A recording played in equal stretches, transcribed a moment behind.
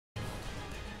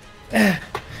I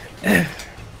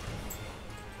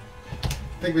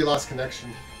think we lost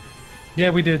connection.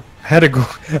 Yeah, we did. I had to go.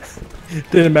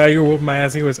 Didn't matter. You whooped my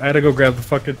ass. I had to go grab the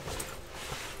fucking.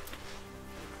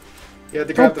 You had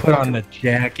to grab Don't the put fucking... on the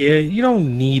jacket. You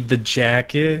don't need the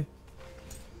jacket.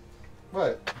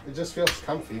 What? It just feels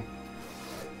comfy. You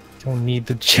don't need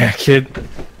the jacket.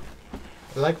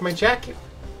 I like my jacket.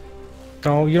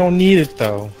 No, you don't need it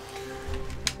though.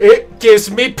 It gives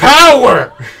me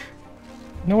power!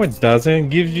 No, it doesn't. It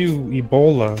gives you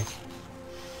Ebola.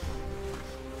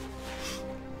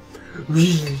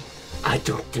 Really? I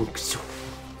don't think so.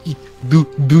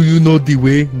 Do you know the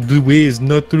way? The way is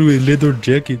not through a leather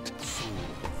jacket.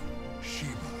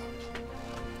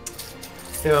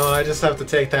 You know, I just have to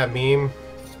take that meme,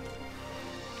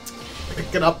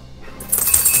 pick it up,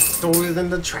 throw it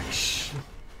in the trash.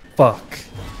 Fuck.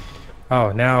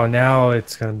 Oh, now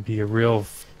it's gonna be a real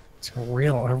fight.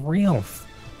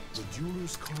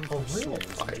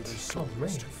 Oh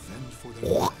man.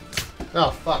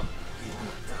 Oh fuck.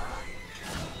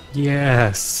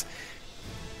 Yes.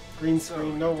 Green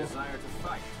screen, no.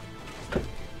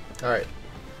 Alright.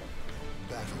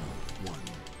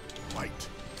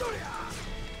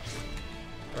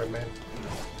 Alright, man.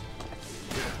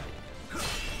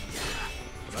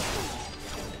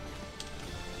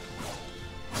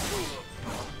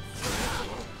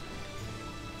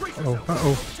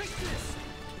 Uh-oh.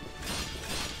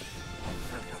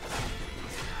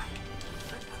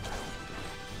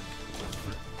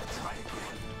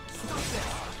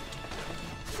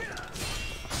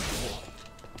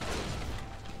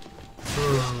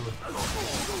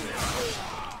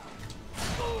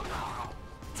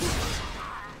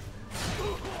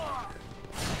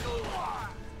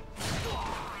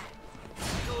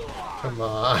 Come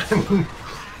on.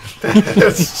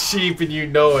 That's cheap and you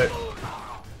know it.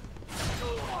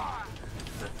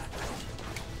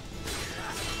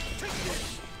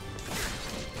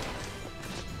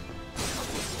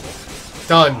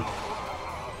 Done.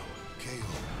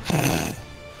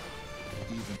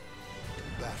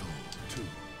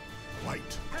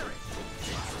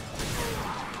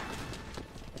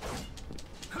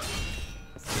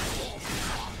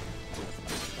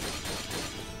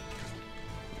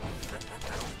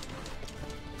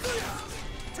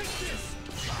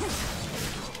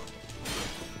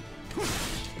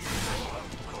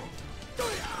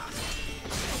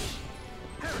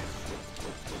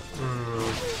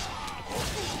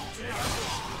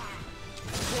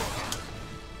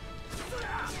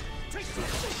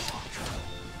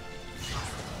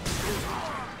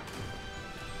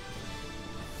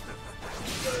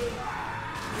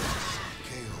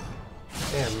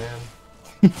 Damn, man.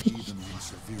 Even when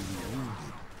severely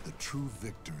wounded, the true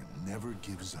victor never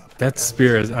gives up. That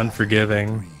spear is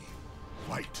unforgiving.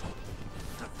 White.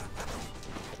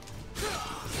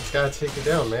 It's gotta take you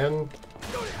down, man.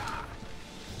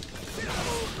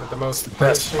 With the most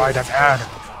Best fight I've had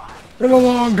in a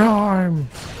long time.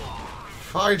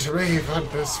 Fight me,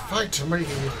 Vendus, fight me.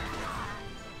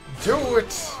 Do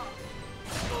it.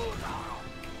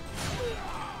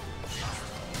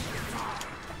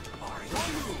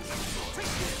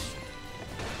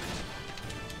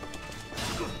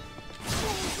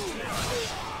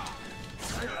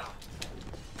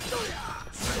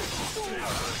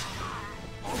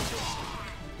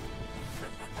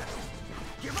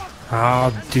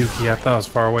 Oh, Dookie, I thought I was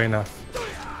far away enough.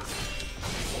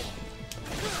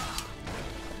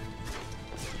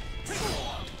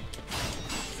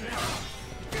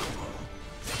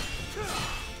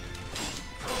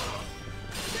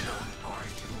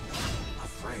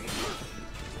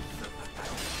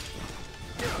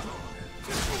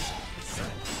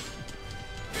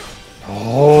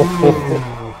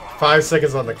 Oh, 5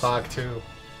 seconds on the clock, too.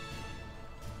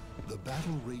 The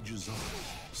battle rages on.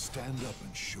 Stand up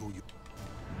and show you.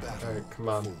 Battle. Alright, come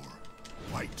on.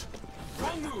 White.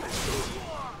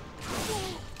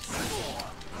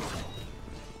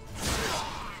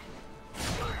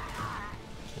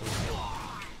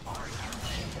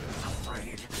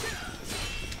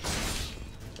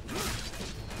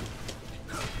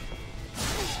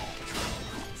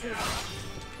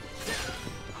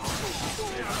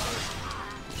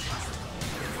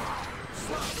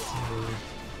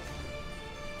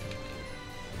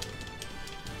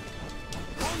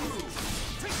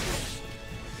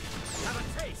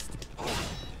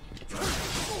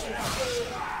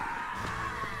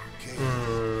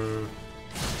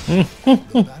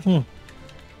 The battle.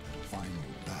 Final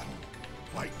battle.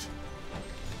 White.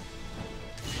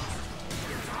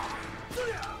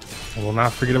 I will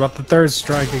not forget about the third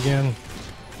strike again.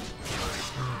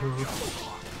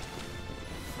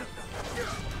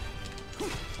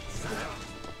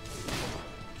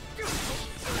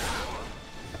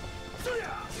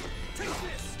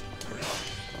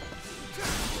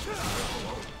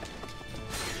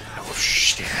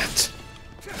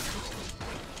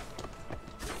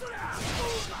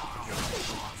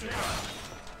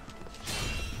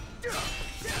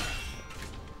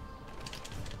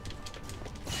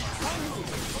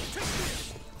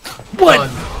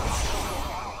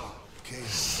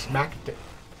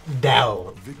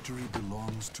 Victory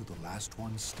belongs to the last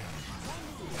one standing.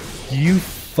 You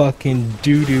fucking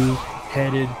doo-doo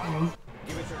headed,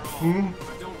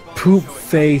 poop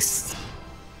faced,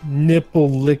 nipple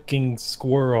licking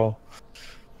squirrel.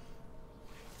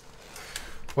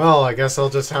 Well, I guess I'll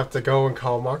just have to go and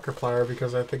call Markiplier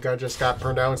because I think I just got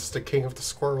pronounced the king of the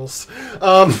squirrels.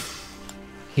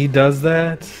 He does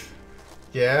that?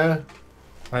 Yeah.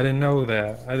 I didn't know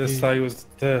that. I just thought he was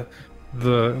the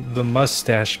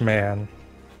mustache man.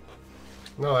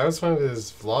 No, that was one of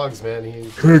his vlogs, man. He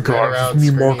Hey ran guys, around it's me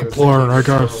screaming he was the Markiplier, king and I of the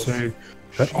gotta squirrels. say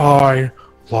that I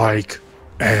like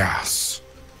ass.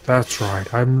 That's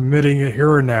right, I'm admitting it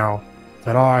here and now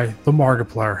that I, the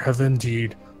Markiplier, have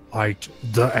indeed liked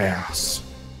the ass.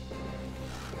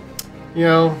 You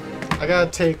know, I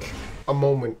gotta take a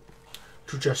moment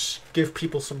to just give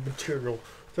people some material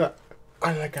that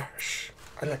I like ass.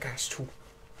 I like ass too.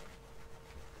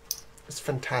 It's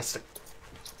fantastic.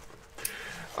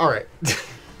 Alright.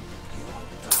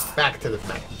 Back to the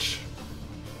match.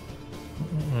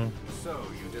 So,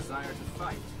 you desire to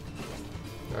fight?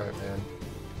 Alright, man.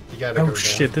 You gotta go Oh down.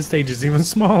 shit, this stage is even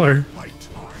smaller.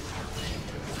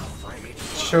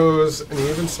 Chose an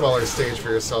even smaller stage for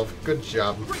yourself. Good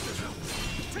job.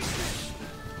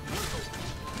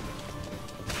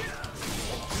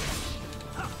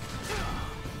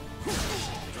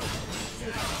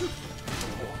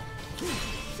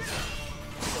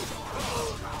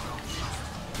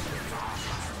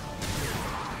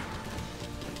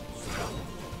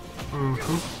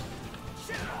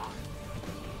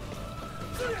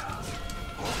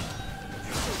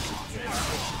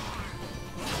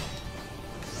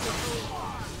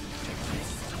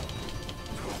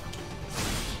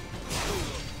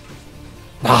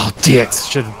 Oh, dicks,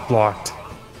 should have blocked.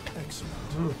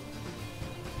 Excellent.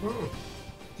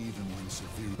 Even when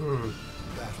severe.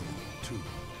 Battle 2.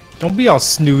 Don't be all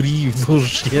snooty, you little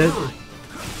shit.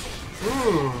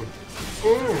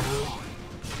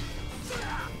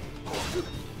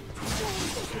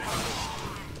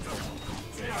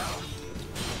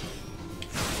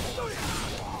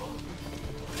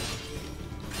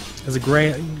 As a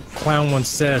great clown once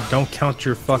said, don't count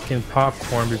your fucking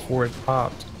popcorn before it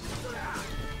popped.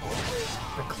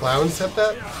 The clown said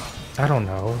that? I don't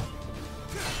know.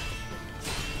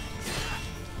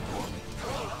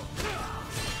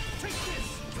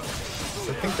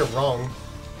 I think you're wrong.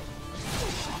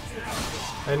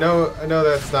 I know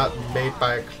that's not made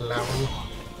by a clown.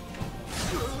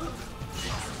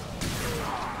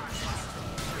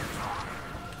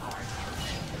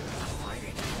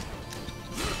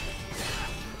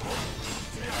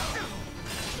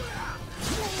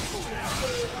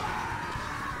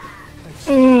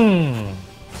 Mm.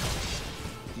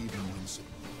 Even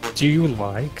when Do you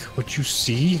like what you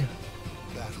see?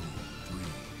 battle 3.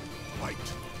 Fight.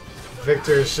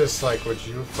 Victor's just like, would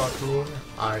you fuck me?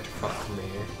 I'd fuck me.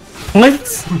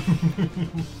 What?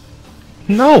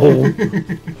 No.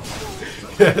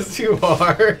 Yes, you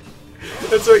are.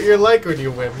 That's what you're like when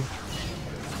you win.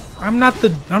 I'm not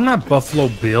Buffalo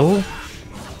Bill.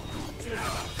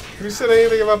 Who said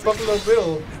anything about Buffalo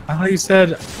Bill? I thought you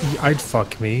said I'd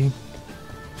fuck me.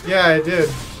 Yeah, I did.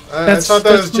 I That's- thought that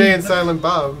that's was Jay from- and Silent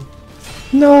Bob.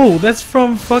 No, that's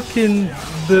from fucking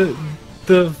the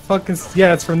fucking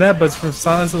yeah, it's from that, but it's from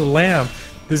Silence of the Lamb.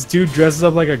 This dude dresses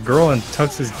up like a girl and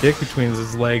tucks his dick between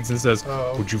his legs and says,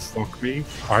 Oh. "Would you fuck me?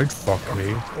 I'd fuck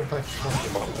me." Oh my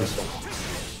fucking.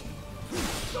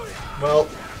 Well,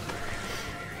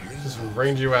 just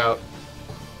rained you out.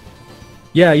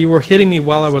 Yeah, you were hitting me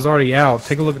while I was already out.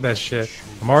 Take a look at that shit.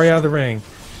 I'm already out of the ring.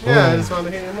 Yeah, I Boom. just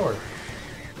wanted to hit you more.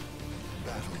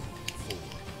 Battle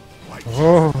 4. Fight.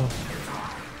 Oh.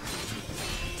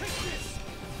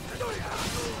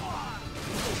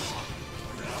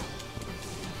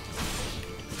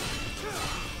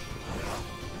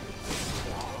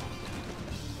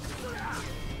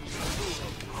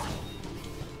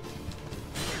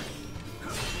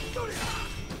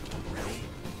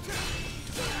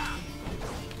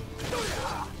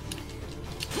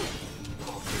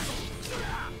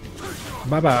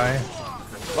 Bye bye.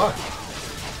 Fuck.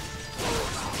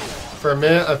 For a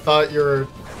minute, I thought you were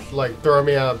like throwing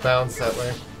me out of bounds that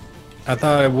way. I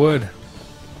thought I would.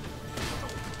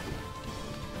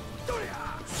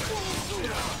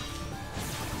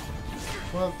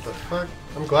 What the fuck?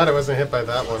 I'm glad I wasn't hit by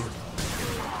that one.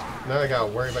 Now I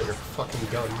gotta worry about your fucking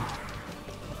gun.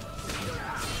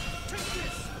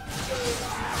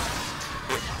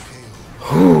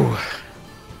 Whew.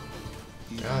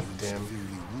 Even God when damn.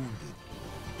 severely wounded.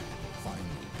 Final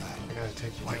battle. I gotta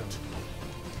take you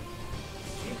down.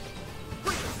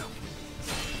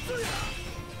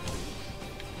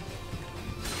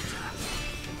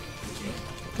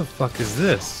 the fuck is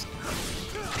this?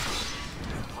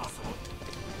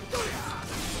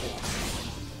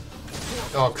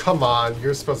 Oh, come on.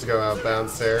 You're supposed to go out of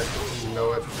bounds there. You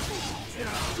know it.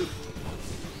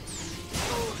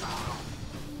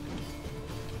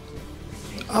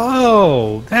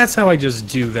 Oh, that's how I just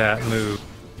do that move.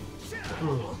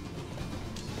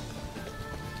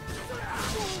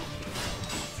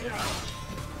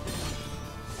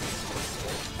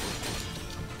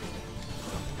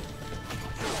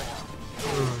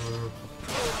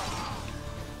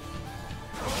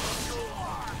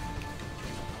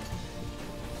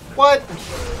 What?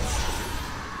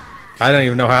 I don't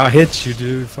even know how I hit you,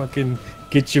 dude. Fucking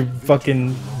get your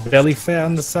fucking belly fat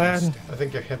on the side. I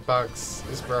think your hitbox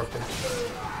is broken.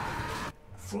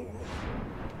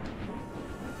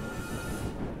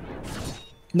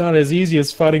 Not as easy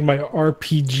as fighting my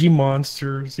RPG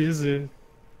monsters, is it?